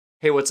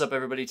Hey, what's up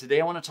everybody? Today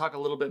I want to talk a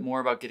little bit more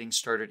about getting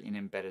started in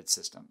embedded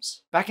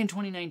systems. Back in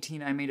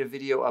 2019, I made a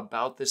video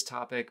about this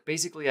topic.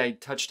 Basically, I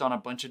touched on a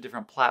bunch of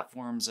different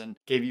platforms and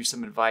gave you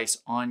some advice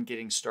on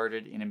getting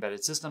started in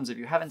embedded systems. If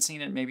you haven't seen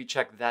it, maybe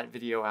check that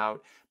video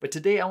out. But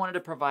today I wanted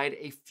to provide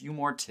a few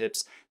more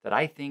tips that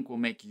I think will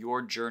make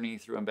your journey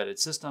through embedded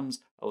systems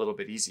a little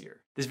bit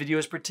easier. This video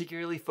is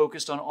particularly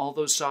focused on all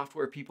those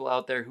software people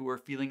out there who are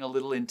feeling a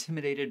little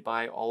intimidated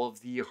by all of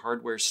the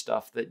hardware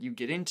stuff that you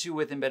get into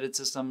with embedded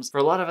systems. For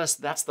a lot of us,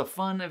 that's the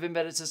fun of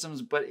embedded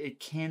systems, but it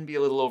can be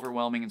a little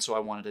overwhelming, and so I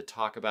wanted to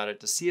talk about it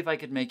to see if I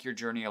could make your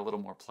journey a little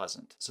more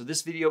pleasant. So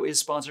this video is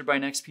sponsored by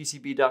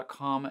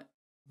NextPCB.com.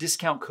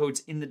 Discount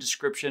codes in the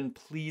description.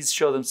 Please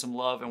show them some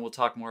love, and we'll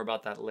talk more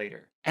about that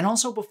later. And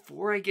also,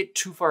 before I get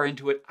too far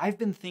into it, I've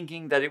been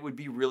thinking that it would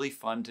be really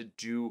fun to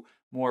do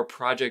more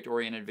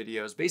project-oriented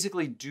videos.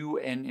 Basically do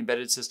an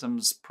embedded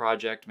systems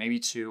project, maybe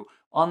two,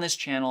 on this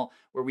channel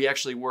where we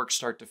actually work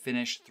start to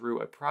finish through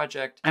a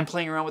project. I'm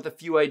playing around with a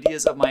few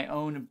ideas of my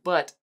own,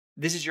 but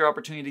this is your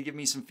opportunity to give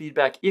me some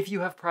feedback. If you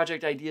have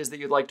project ideas that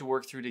you'd like to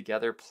work through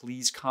together,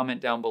 please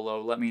comment down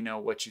below. Let me know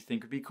what you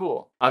think would be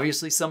cool.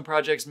 Obviously, some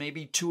projects may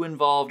be too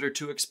involved or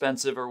too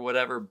expensive or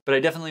whatever, but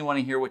I definitely want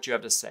to hear what you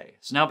have to say.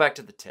 So now back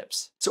to the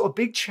tips. So a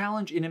big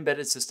challenge in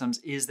embedded systems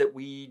is that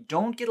we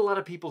don't get a lot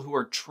of people who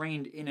are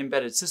trained in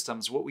embedded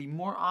systems. What we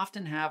more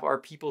often have are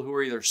people who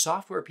are either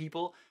software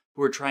people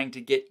who are trying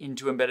to get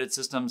into embedded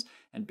systems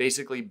and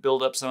basically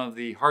build up some of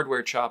the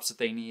hardware chops that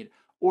they need,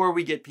 or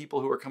we get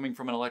people who are coming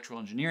from an electrical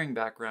engineering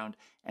background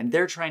and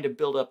they're trying to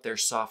build up their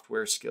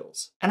software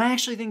skills. And I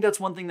actually think that's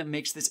one thing that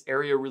makes this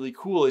area really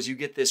cool is you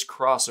get this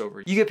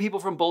crossover. You get people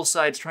from both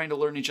sides trying to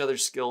learn each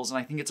other's skills, and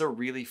I think it's a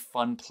really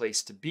fun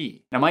place to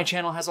be. Now, my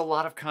channel has a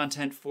lot of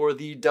content for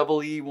the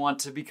EE want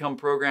to become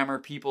programmer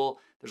people.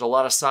 There's a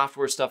lot of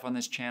software stuff on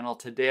this channel.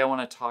 Today, I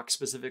want to talk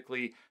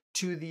specifically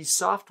to the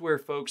software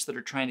folks that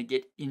are trying to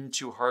get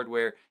into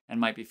hardware and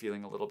might be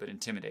feeling a little bit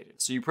intimidated.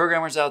 So you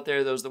programmers out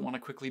there, those that want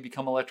to quickly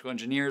become electrical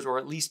engineers or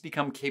at least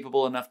become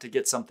capable enough to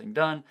get something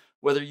done,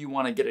 whether you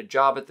want to get a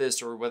job at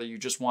this or whether you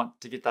just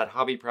want to get that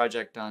hobby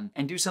project done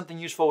and do something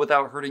useful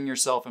without hurting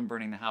yourself and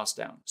burning the house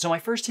down. So my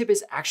first tip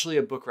is actually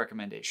a book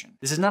recommendation.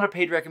 This is not a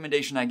paid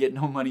recommendation. I get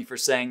no money for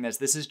saying this.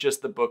 This is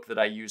just the book that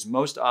I use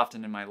most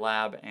often in my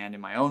lab and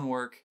in my own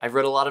work. I've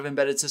read a lot of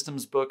embedded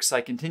systems books. I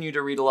continue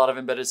to read a lot of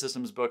embedded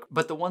systems books,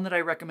 but the one that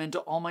I recommend to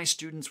all my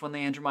students when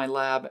they enter my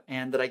lab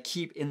and that I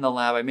keep in the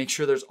lab, I make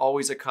sure there's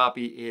always a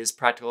copy, is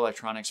Practical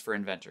Electronics for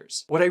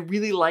Inventors. What I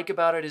really like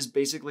about it is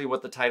basically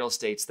what the title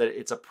states, that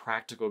it's a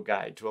practical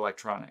guide to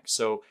electronics.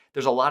 So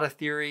there's a lot of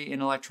theory in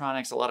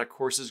electronics, a lot of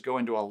courses go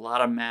into a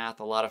lot of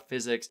math, a lot of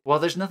physics. While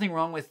there's nothing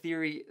wrong with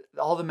theory,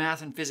 all the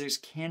math and physics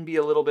can be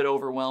a little bit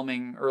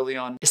overwhelming early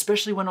on,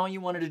 especially when all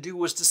you wanted to do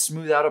was to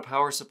smooth out a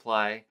power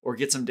supply or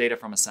get some data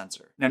from a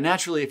sensor. Now,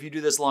 naturally, if you do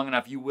this long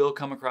enough, you will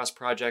come across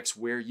projects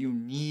where you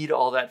need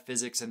all that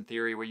physics and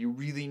theory, where you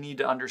really need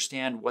to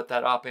understand what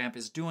that op-amp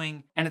is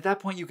doing. And at that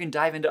point, you can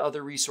dive into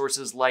other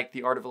resources like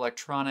The Art of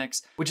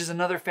Electronics, which is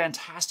another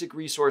fantastic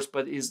resource,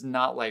 but is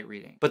not light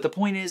reading. But the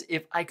point is,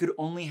 if I could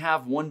only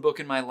have one book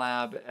in my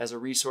lab as a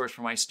resource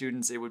for my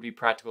students, it would be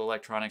Practical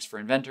Electronics for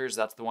Inventors.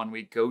 That's the one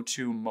we go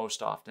to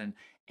most often.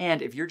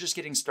 And if you're just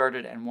getting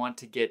started and want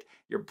to get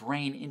your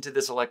brain into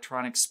this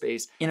electronic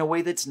space in a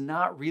way that's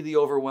not really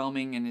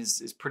overwhelming and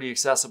is pretty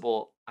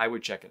accessible, I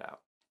would check it out.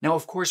 Now,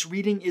 of course,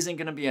 reading isn't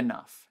going to be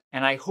enough.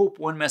 And I hope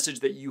one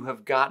message that you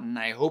have gotten,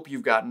 I hope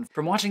you've gotten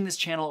from watching this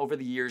channel over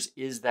the years,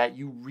 is that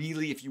you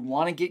really, if you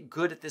want to get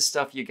good at this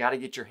stuff, you got to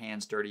get your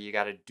hands dirty. You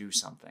got to do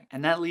something.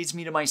 And that leads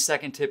me to my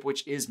second tip,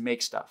 which is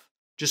make stuff.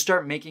 Just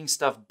start making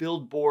stuff,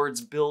 build boards,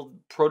 build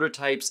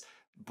prototypes,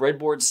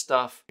 breadboard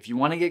stuff. If you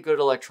want to get good at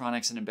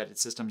electronics and embedded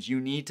systems,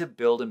 you need to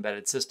build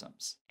embedded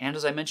systems. And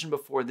as I mentioned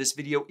before, this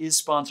video is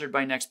sponsored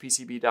by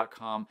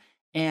NextPCB.com,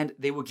 and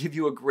they will give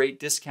you a great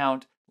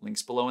discount.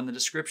 Links below in the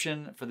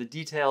description for the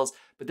details,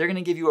 but they're going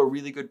to give you a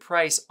really good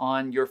price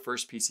on your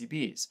first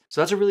PCBs. So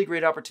that's a really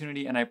great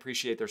opportunity, and I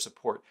appreciate their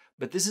support.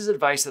 But this is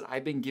advice that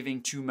I've been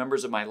giving to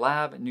members of my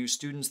lab, new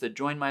students that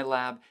join my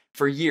lab,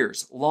 for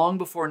years, long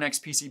before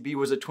NextPCB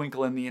was a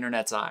twinkle in the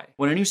internet's eye.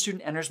 When a new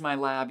student enters my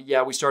lab,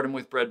 yeah, we start them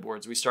with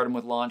breadboards, we start them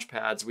with launch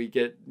pads, we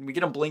get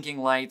them blinking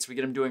lights, we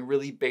get them doing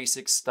really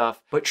basic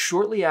stuff. But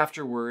shortly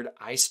afterward,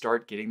 I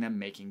start getting them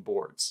making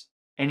boards.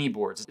 Any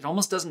boards. It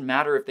almost doesn't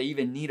matter if they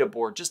even need a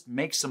board, just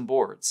make some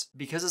boards.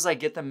 Because as I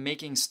get them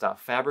making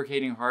stuff,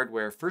 fabricating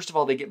hardware, first of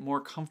all, they get more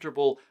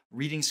comfortable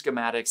reading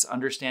schematics,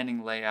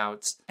 understanding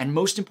layouts, and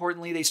most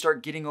importantly, they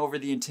start getting over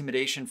the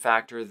intimidation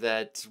factor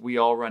that we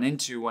all run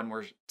into when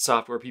we're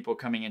software people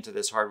coming into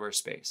this hardware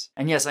space.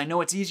 And yes, I know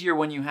it's easier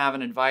when you have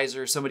an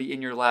advisor, somebody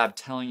in your lab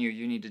telling you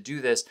you need to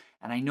do this,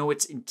 and I know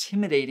it's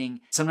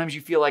intimidating. Sometimes you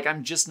feel like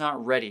I'm just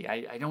not ready.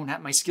 I don't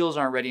have, my skills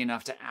aren't ready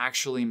enough to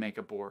actually make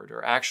a board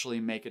or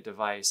actually make a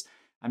device.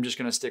 I'm just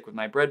gonna stick with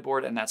my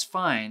breadboard and that's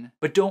fine,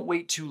 but don't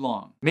wait too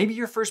long. Maybe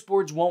your first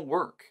boards won't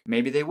work.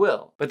 Maybe they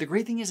will. But the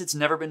great thing is it's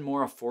never been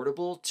more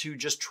affordable to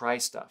just try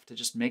stuff, to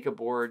just make a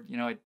board. You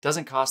know, it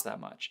doesn't cost that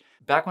much.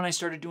 Back when I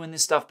started doing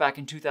this stuff back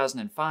in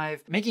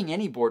 2005, making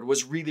any board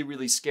was really,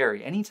 really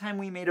scary. Anytime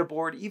we made a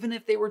board, even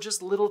if they were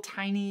just little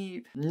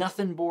tiny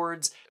nothing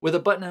boards with a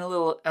button and a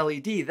little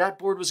LED, that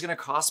board was gonna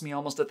cost me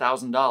almost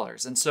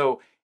 $1,000. And so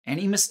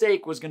any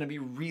mistake was gonna be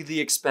really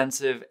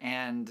expensive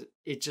and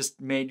it just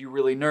made you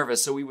really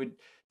nervous. So we would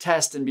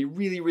test and be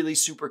really, really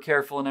super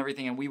careful and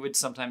everything. And we would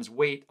sometimes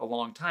wait a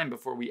long time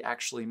before we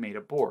actually made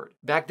a board.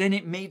 Back then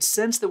it made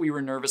sense that we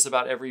were nervous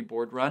about every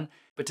board run,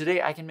 but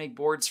today I can make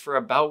boards for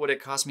about what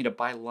it cost me to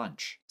buy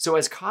lunch. So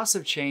as costs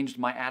have changed,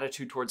 my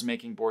attitude towards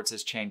making boards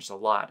has changed a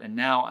lot. And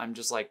now I'm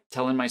just like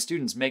telling my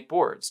students, make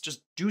boards,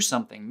 just do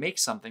something, make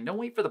something. Don't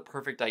wait for the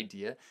perfect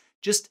idea.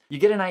 Just, you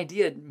get an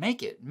idea,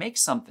 make it, make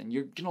something.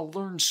 You're gonna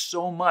learn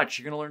so much.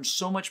 You're gonna learn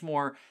so much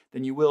more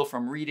than you will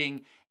from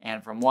reading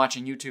and from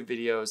watching YouTube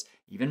videos,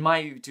 even my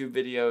YouTube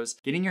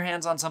videos. Getting your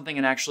hands on something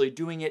and actually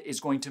doing it is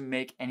going to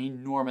make an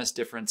enormous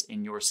difference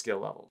in your skill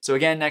level. So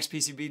again,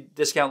 NextPCB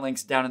discount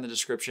links down in the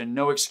description.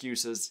 No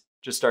excuses,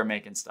 just start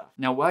making stuff.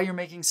 Now, while you're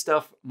making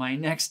stuff, my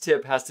next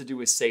tip has to do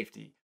with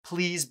safety.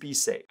 Please be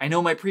safe. I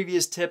know my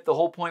previous tip, the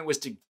whole point was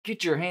to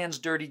get your hands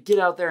dirty, get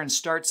out there and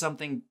start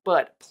something,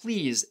 but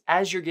please,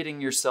 as you're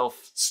getting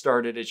yourself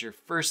started, as you're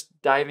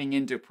first diving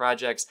into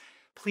projects,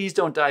 please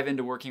don't dive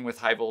into working with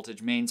high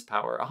voltage mains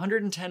power.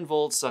 110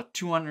 volts to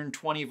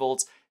 220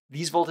 volts,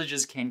 these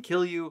voltages can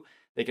kill you.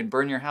 They can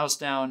burn your house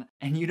down,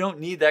 and you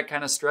don't need that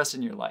kind of stress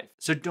in your life.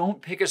 So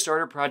don't pick a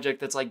starter project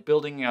that's like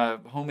building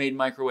a homemade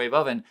microwave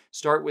oven.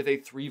 Start with a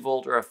 3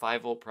 volt or a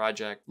 5 volt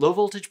project. Low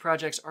voltage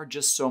projects are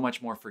just so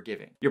much more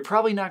forgiving. You're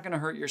probably not gonna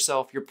hurt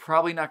yourself. You're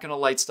probably not gonna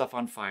light stuff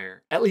on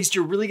fire. At least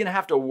you're really gonna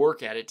have to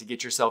work at it to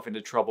get yourself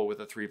into trouble with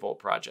a 3 volt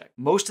project.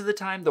 Most of the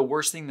time, the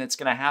worst thing that's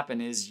gonna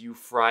happen is you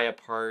fry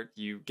apart,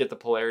 you get the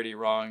polarity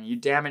wrong, you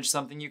damage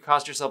something, you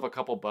cost yourself a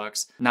couple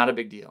bucks. Not a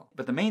big deal.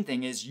 But the main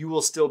thing is you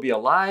will still be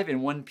alive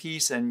in one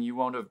piece and you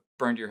won't have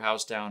burned your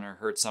house down or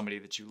hurt somebody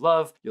that you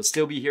love. You'll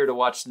still be here to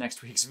watch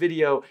next week's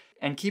video,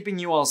 and keeping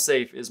you all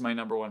safe is my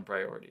 #1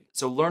 priority.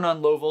 So learn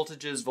on low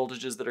voltages,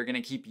 voltages that are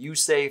gonna keep you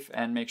safe,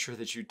 and make sure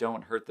that you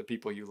don't hurt the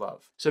people you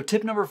love. So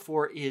tip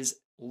 #4 is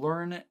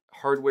learn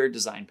hardware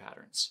design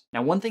patterns.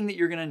 Now, one thing that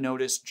you're gonna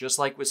notice, just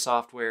like with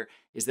software,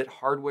 is that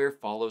hardware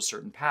follows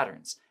certain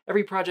patterns.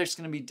 Every project's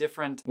gonna be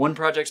different. One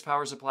project's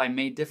power supply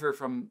may differ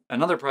from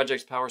another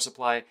project's power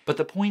supply, but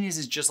the point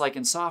is just like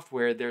in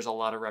software, there's a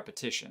lot of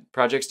repetition.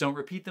 Projects don't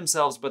repeat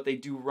themselves, but they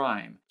do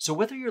rhyme. So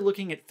whether you're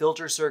looking at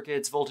filter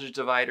circuits, voltage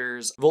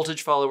dividers,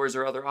 voltage followers,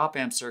 or other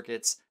op-amp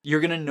circuits,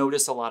 you're gonna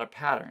notice a lot of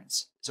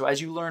patterns. So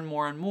as you learn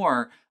more and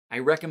more, I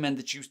recommend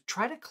that you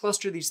try to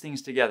cluster these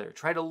things together.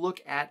 Try to look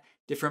at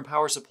different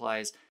power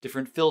supplies,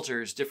 different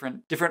filters,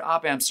 different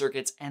op-amp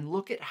circuits, and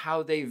look at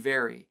how they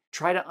vary.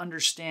 Try to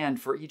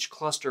understand for each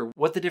cluster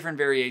what the different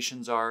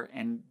variations are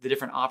and the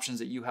different options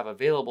that you have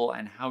available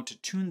and how to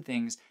tune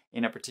things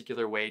in a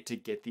particular way to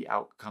get the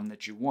outcome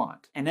that you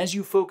want. And as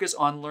you focus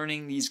on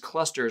learning these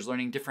clusters,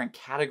 learning different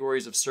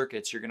categories of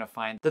circuits, you're gonna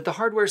find that the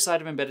hardware side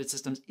of embedded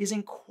systems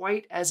isn't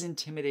quite as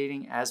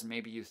intimidating as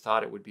maybe you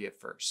thought it would be at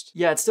first.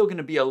 Yeah, it's still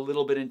gonna be a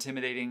little bit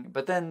intimidating,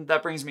 but then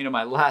that brings me to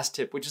my last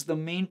tip, which is the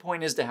main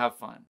point is to have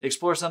fun.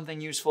 Explore something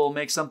useful,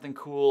 make something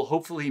cool.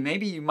 Hopefully,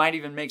 maybe you might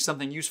even make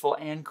something useful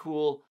and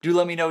cool. Do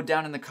let me know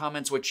down in the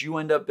comments what you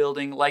end up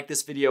building. Like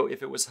this video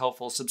if it was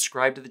helpful.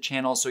 Subscribe to the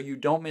channel so you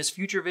don't miss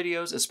future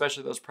videos,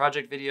 especially those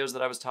project videos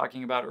that I was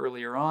talking about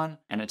earlier on.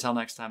 And until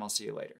next time, I'll see you later.